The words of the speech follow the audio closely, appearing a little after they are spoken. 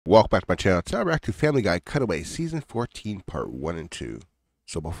Welcome back to my channel. Today we're back to Family Guy Cutaway Season 14 Part 1 and 2.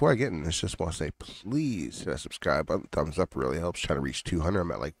 So before I get in this, just want to say please hit that subscribe button. Thumbs up really helps. Trying to reach 200.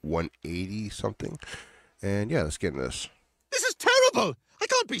 I'm at like 180 something. And yeah, let's get into this. This is terrible! I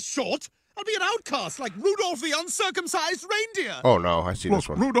can't be short! I'll be an outcast like Rudolph the uncircumcised reindeer! Oh no, I see this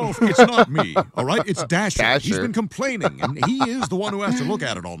one. Rudolph, it's not me, all right? It's Dasher. Dasher. He's been complaining, and he is the one who has to look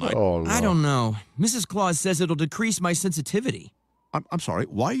at it all night. Oh, no. I don't know. Mrs. Claus says it'll decrease my sensitivity. I'm sorry,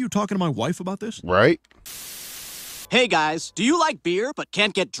 why are you talking to my wife about this? Right? Hey guys, do you like beer but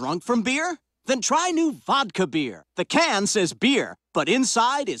can't get drunk from beer? Then try new vodka beer. The can says beer, but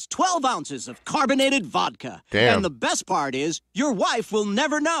inside is 12 ounces of carbonated vodka. Damn. And the best part is, your wife will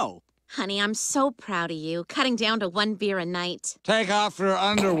never know. Honey, I'm so proud of you, cutting down to 1 beer a night. Take off your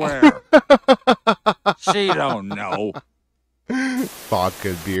underwear. She don't know.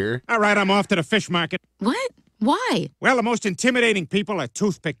 Vodka beer. All right, I'm off to the fish market. What? Why? Well, the most intimidating people are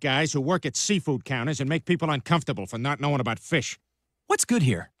toothpick guys who work at seafood counters and make people uncomfortable for not knowing about fish. What's good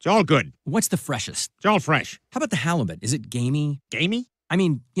here? It's all good. What's the freshest? It's all fresh. How about the halibut? Is it gamey? Gamey? I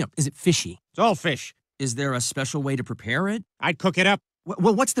mean, is it fishy? It's all fish. Is there a special way to prepare it? I'd cook it up.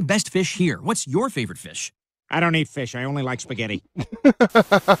 Well, what's the best fish here? What's your favorite fish? I don't eat fish. I only like spaghetti. Yeah.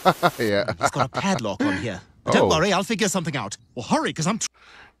 It's got a padlock on here. Don't worry, I'll figure something out. Well, hurry, because I'm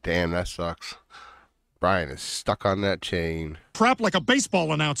Damn, that sucks. Brian is stuck on that chain. trapped like a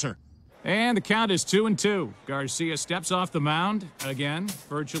baseball announcer. And the count is 2-2. Garcia steps off the mound, again,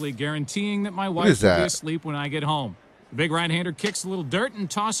 virtually guaranteeing that my wife is will be that? asleep when I get home. The big right-hander kicks a little dirt and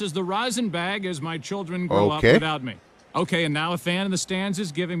tosses the rosin bag as my children grow up Okay. without me. Okay, and now a fan in the stands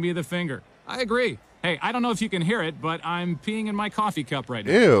is giving me the finger. I agree. Hey, I don't know if you can hear it, but I'm peeing in my coffee cup right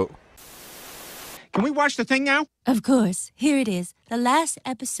now. Ew. Can we watch the thing now? Of course. Here it is, the last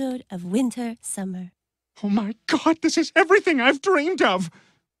episode of Winter Summer. Oh my God, this is everything I've dreamed of.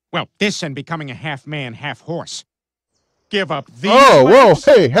 Well, this and becoming a half man, half horse. Give up these Oh, whoa, legs.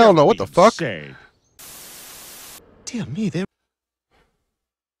 hey, hell no, what the fuck? Say. Dear me, they're...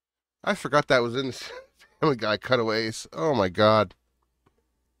 I forgot that was in the Family Guy Cutaways. Oh my God.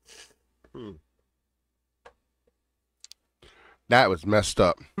 That was messed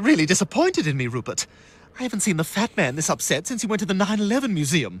up. Really disappointed in me, Rupert. I haven't seen the fat man this upset since he went to the 9/11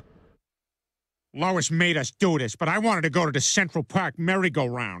 museum. Lois made us do this, but I wanted to go to the Central Park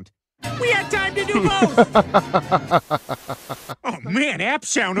merry-go-round. We had time to do both! Oh man, apps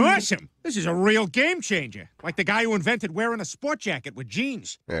sound awesome. This is a real game changer. Like the guy who invented wearing a sport jacket with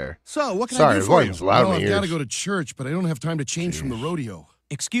jeans. There. So, what can Sorry, I do his for you? volume's loud in I've my got to ears. go to church, but I don't have time to change from the rodeo.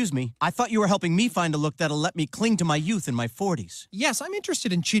 Excuse me, I thought you were helping me find a look that'll let me cling to my youth in my 40s. Yes, I'm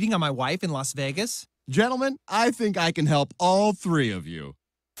interested in cheating on my wife in Las Vegas. Gentlemen, I think I can help all three of you.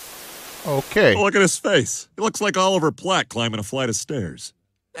 Okay. Look at his face. He looks like Oliver Platt climbing a flight of stairs.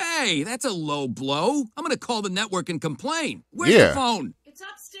 Hey, that's a low blow. I'm gonna call the network and complain. Where's Yeah. the phone? It's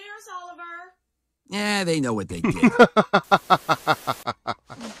upstairs, Oliver. Yeah, they know what they did.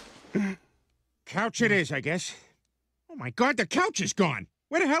 Couch it is, I guess. Oh my God, the couch is gone.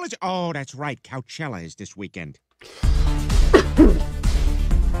 Where the hell is... Oh, that's right. Couchella is this weekend.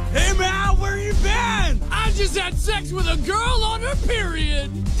 Hey, man, where you been? I just had sex with a girl on her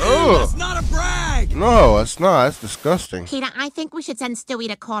period. Oh. That's not a brag. No, it's not. That's disgusting. Peter, I think we should send Stewie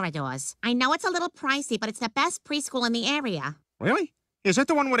to Corridors. I know it's a little pricey, but it's the best preschool in the area. Really? Is that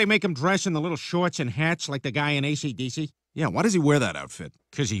the one where they make him dress in the little shorts and hats like the guy in AC/DC? Yeah, why does he wear that outfit?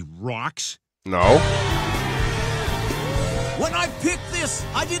 'Cause he rocks? No. When I picked this,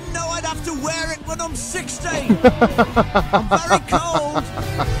 I didn't know I'd have to wear it when I'm 60. I'm very cold.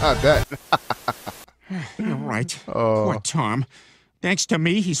 I bet. You're right. Oh. Poor Tom. Thanks to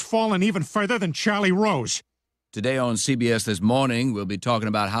me, he's fallen even further than Charlie Rose. Today on CBS This Morning, we'll be talking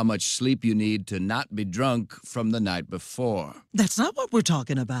about how much sleep you need to not be drunk from the night before. That's not what we're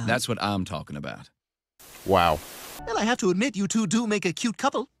talking about. That's what I'm talking about. Wow. Well, I have to admit, you two do make a cute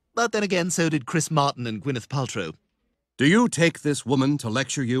couple. But then again, so did Chris Martin and Gwyneth Paltrow. Do you take this woman to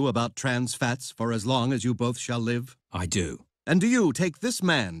lecture you about trans fats for as long as you both shall live? I do. And do you take this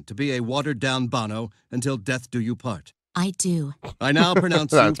man to be a watered-down Bono until death do you part? I do. I now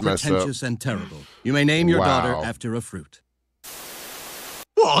pronounce you That's messed up. pretentious and terrible. You may name your daughter Wow. after a fruit.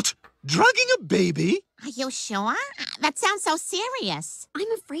 What? Drugging a baby? Are you sure? That sounds so serious.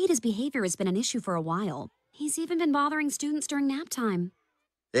 I'm afraid his behavior has been an issue for a while. He's even been bothering students during nap time.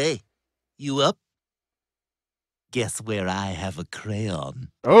 Hey, you up? Guess where I have a crayon?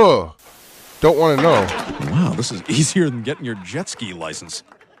 Oh. Don't want to know. Wow, this is easier than getting your jet ski license.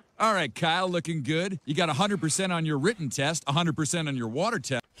 All right, Kyle, looking good. You got 100% on your written test, 100% on your water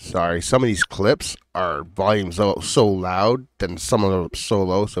test. Sorry, some of these clips are volumes so loud, then some of them are so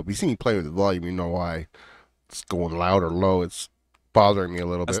low. So if you see me play with the volume, you know why it's going loud or low. It's bothering me a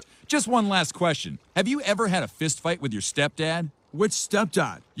little bit. Just one last question. Have you ever had a fist fight with your stepdad? Which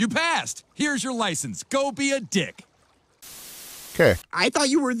stepdad? You passed. Here's your license. Go be a dick. Okay. I thought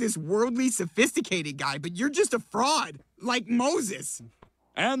you were this worldly, sophisticated guy, but you're just a fraud, like Moses.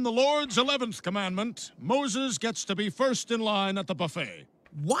 And the Lord's 11th commandment, Moses gets to be first in line at the buffet.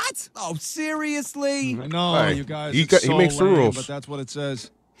 What? Oh, seriously? I know, Hey, you guys. he it's got- he so makes the lame, rules. But that's what it says.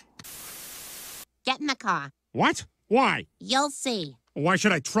 Get in the car. What? Why? You'll see. Why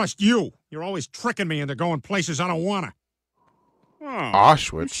should I trust you? You're always tricking me into going places I don't wanna. Oh, you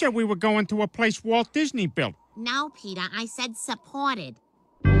Auschwitz. said we were going to a place Walt Disney built. No, Peter, I said supported.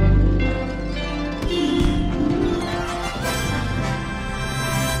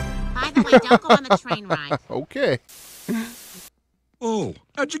 By the way, don't go on the train ride. Okay. Oh,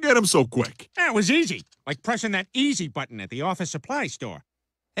 how'd you get him so quick? That was easy. Like pressing that easy button at the office supply store.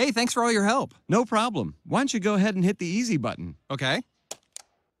 Hey, thanks for all your help. No problem. Why don't you go ahead and hit the easy button? Okay.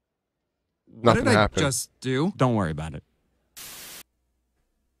 What Nothing did I happened. just do? Don't worry about it.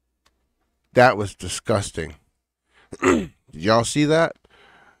 That was disgusting. Did y'all see that?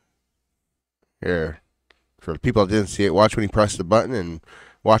 Here. For the people that didn't see it, watch when he pressed the button and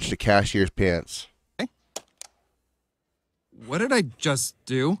watch the cashier's pants. What did I just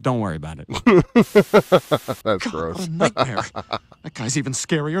do? Don't worry about it. That's gross. What a nightmare. That guy's even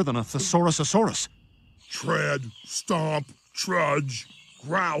scarier than a thesaurusosaurus. Tread, stomp, trudge,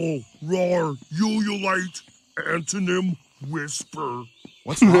 growl, roar, ululate, antonym, whisper.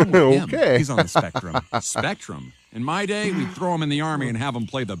 What's wrong with him? Okay. He's on the spectrum. Spectrum. In my day, we'd throw him in the army and have him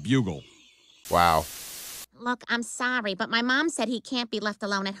play the bugle. Wow. Look, I'm sorry, but my mom said he can't be left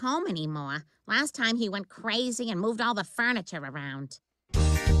alone at home anymore. Last time he went crazy and moved all the furniture around.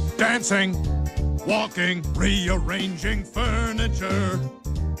 Dancing, walking, rearranging furniture.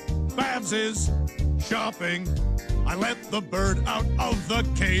 Babs is shopping. I let the bird out of the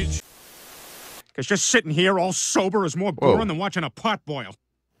cage. Because just sitting here all sober is more boring than watching a pot boil.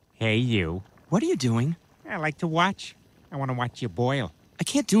 Hey, you. What are you doing? I like to watch. I want to watch you boil. I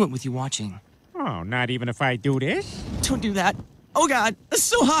can't do it with you watching. Oh, not even if I do this? Don't do that. Oh, God. It's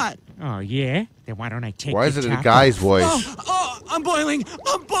so hot. Oh, yeah? Then why don't I take Why the is it a top guy's off? voice? I'm boiling.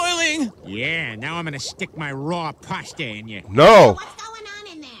 I'm boiling. Yeah, now I'm going to stick my raw pasta in you. No. What's going on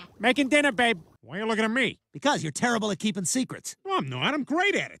in there? Making dinner, babe. Why are you looking at me? Because you're terrible at keeping secrets. Well, I'm not. I'm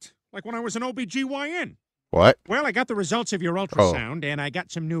great at it. Like when I was an OBGYN. What? Well, I got the results of your ultrasound, and I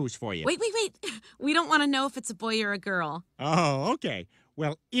got some news for you. Wait. We don't want to know if it's a boy or a girl. Oh, okay.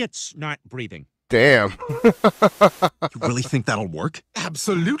 Well, it's not breathing. Damn. You really think that'll work?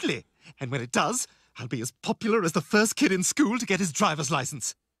 Absolutely. And when it does, I'll be as popular as the first kid in school to get his driver's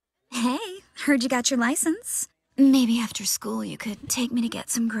license. Hey, heard you got your license. Maybe after school you could take me to get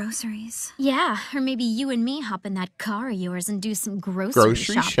some groceries. Yeah, or maybe you and me hop in that car of yours and do some grocery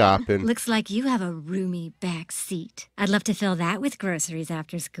shopping. Looks like you have a roomy back seat. I'd love to fill that with groceries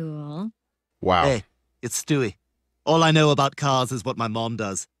after school. Wow. Hey, it's Stewie. All I know about cars is what my mom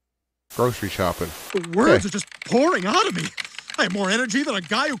does. Grocery shopping. The words are just pouring out of me. I have more energy than a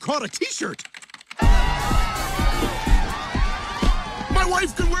guy who caught a t-shirt. My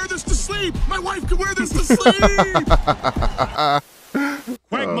wife could wear this to sleep. My wife could wear this to sleep.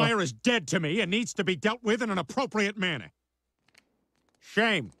 Quagmire is dead to me and needs to be dealt with in an appropriate manner.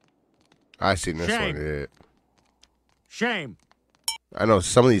 Shame. I seen this Shame. one. Yeah. Shame. I know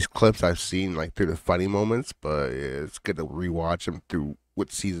some of these clips I've seen like through the funny moments, but yeah, it's good to rewatch them through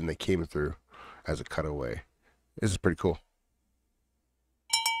what season they came through as a cutaway. This is pretty cool.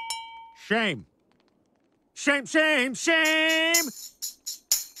 Shame. Shame, shame, shame.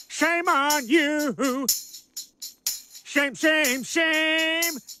 Shame on you. Shame, shame,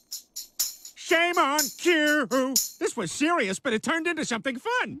 shame. Shame on you. This was serious, but it turned into something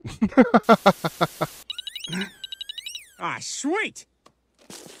fun. Ah, sweet.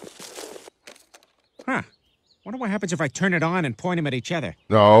 Huh. Wonder what happens if I turn it on and point them at each other.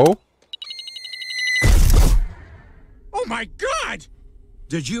 No. Oh, my God!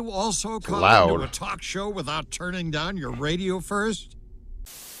 Did you also call loud. into a talk show without turning down your radio first?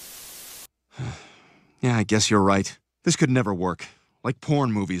 Yeah, I guess you're right. This could never work. Like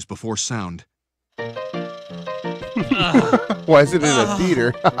porn movies before sound. Why is it in a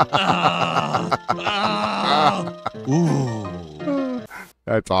theater? Ooh.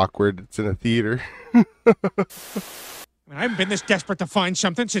 That's awkward. It's in a theater. I haven't been this desperate to find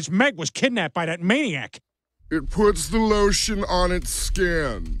something since Meg was kidnapped by that maniac. It puts the lotion on its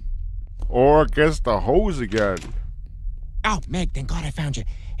skin. Or gets the hose again. Oh, Meg, thank God I found you.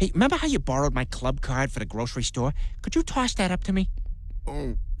 Hey, remember how you borrowed my club card for the grocery store? Could you toss that up to me?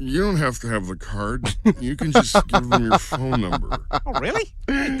 Oh, you don't have to have the card. You can just give them your phone number. Oh, really?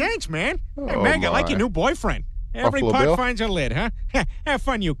 Hey, thanks, man. Hey, Oh, Meg, I like my. your new boyfriend. Every Buffalo pot Bill? finds a lid, huh? Have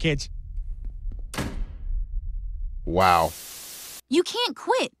fun, you kids. Wow. You can't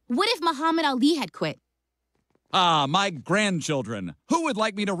quit. What if Muhammad Ali had quit? Ah, my grandchildren. Who would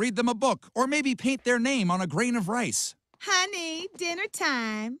like me to read them a book or maybe paint their name on a grain of rice? Honey, dinner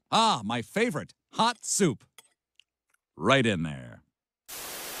time. Ah, my favorite, hot soup. Right in there.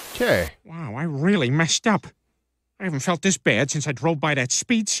 Okay. Wow, I really messed up. I haven't felt this bad since I drove by that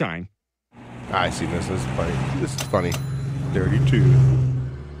speed sign. I see this. This is funny. This is funny. 32.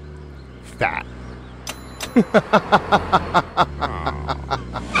 Fat.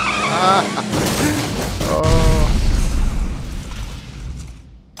 Oh.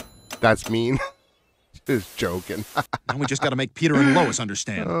 That's mean. Just joking. Now we just gotta make Peter and Lois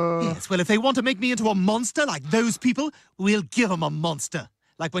understand. Yes, well, if they want to make me into a monster like those people, we'll give them a monster.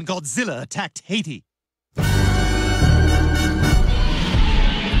 Like when Godzilla attacked Haiti.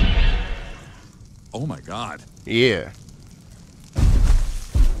 Oh, my God. Yeah.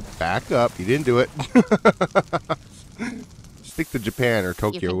 Back up. You didn't do it. Stick to Japan or You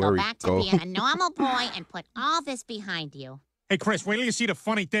Tokyo, can where go we back to go. being a normal boy and put all this behind you. Hey, Chris, wait till you see the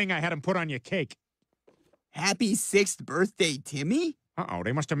funny thing I had him put on your cake. Happy 6th birthday, Timmy? Uh-oh,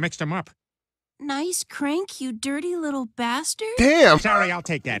 they must have mixed him up. Nice crank, you dirty little bastard. Damn! Sorry, I'll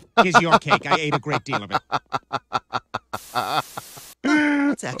take that. Here's your cake. I ate a great deal of it.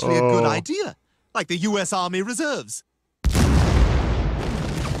 That's actually a good Oh. idea. Like the U.S. Army Reserves.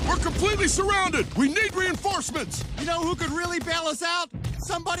 We're completely surrounded. We need reinforcements. You know who could really bail us out?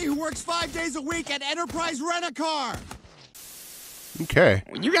 Somebody who works 5 days a week at Enterprise Rent-A-Car. Okay.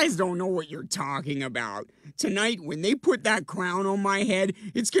 You guys don't know what you're talking about. Tonight, when they put that crown on my head,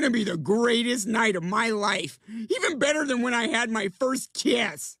 it's gonna be the greatest night of my life. Even better than when I had my first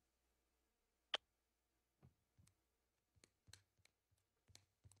kiss.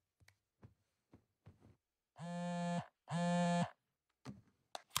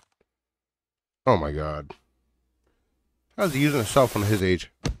 Oh, my God. How's he using a cell phone at his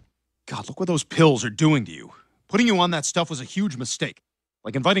age? God, look what those pills are doing to you. Putting you on that stuff was a huge mistake.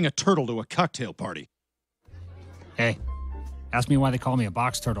 Like inviting a turtle to a cocktail party. Hey, ask me why they call me a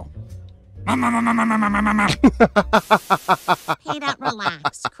box turtle. Peter,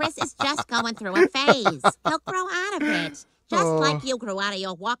 relax. Chris is just going through a phase. He'll grow out of it. Just like you grew out of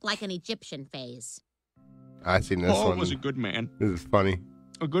your walk like an Egyptian phase. I seen this Paul one. was a good man. This is funny.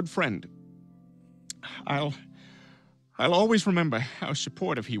 A good friend. I'll always remember how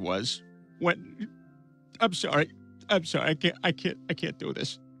supportive he was when... I'm sorry. I can't do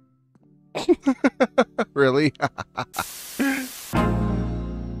this. Really?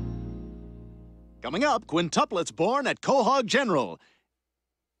 Coming up, quintuplets born at Quahog General.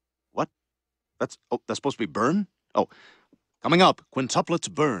 What? That's supposed to be burn? Oh, coming up,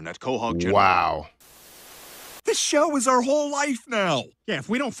 quintuplets burn at Quahog General. Wow. This show is our whole life now. Yeah, if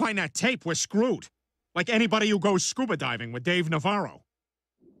we don't find that tape, we're screwed. Like anybody who goes scuba diving with Dave Navarro.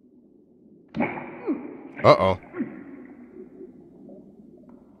 Uh-oh.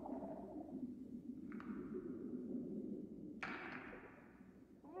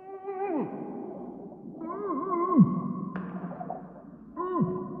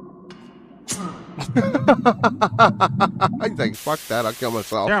 He's like, fuck that, I'll kill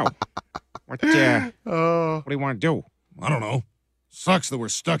myself. Yo, what do you want to do? I don't know. Sucks that we're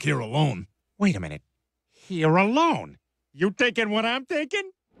stuck here alone. Wait a minute. Here alone? You thinking what I'm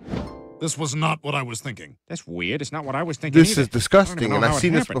thinking? This was not what I was thinking. That's weird. It's not what I was thinking This either. is disgusting, and I've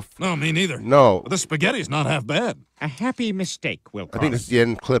seen this before. before. No, me neither. No. But this spaghetti's not half bad. A happy mistake, Will. I think this is the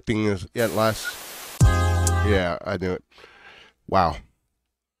end clipping is last. Yeah, I knew it. Wow.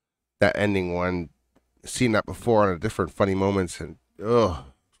 That ending one, seen that before on a different funny moments, and ugh,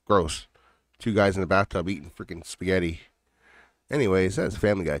 gross. Two guys in the bathtub eating freaking spaghetti. Anyways, that's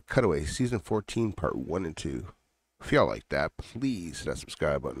Family Guy Cutaway, Season 14, Part 1 and 2. If y'all like that, please hit that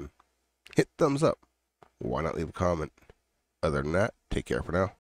subscribe button. Hit thumbs up. Why not leave a comment? Other than that, take care for now.